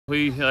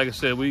Like I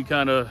said, we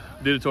kind of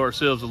did it to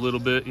ourselves a little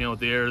bit, with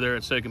the error there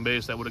at second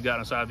base that would have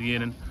gotten us out of the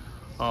inning.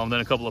 Then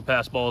a couple of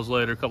pass balls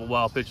later, a couple of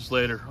wild pitches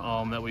later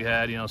that we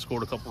had,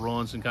 scored a couple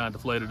runs and kind of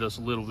deflated us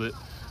a little bit.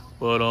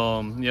 But,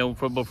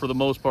 but for the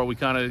most part, we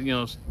kind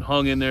of,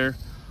 hung in there,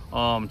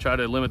 tried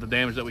to limit the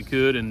damage that we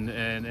could,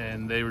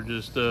 and they were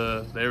just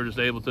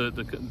able to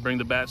bring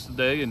the bats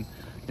today and,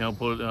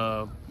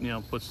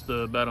 puts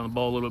the bat on the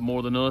ball a little bit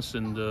more than us,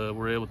 and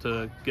we're able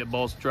to get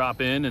balls to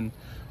drop in,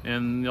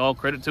 and all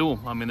credit to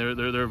them. I mean, they're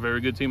a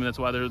very good team, and that's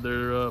why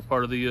they're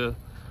part of the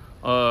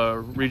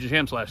region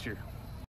champs last year.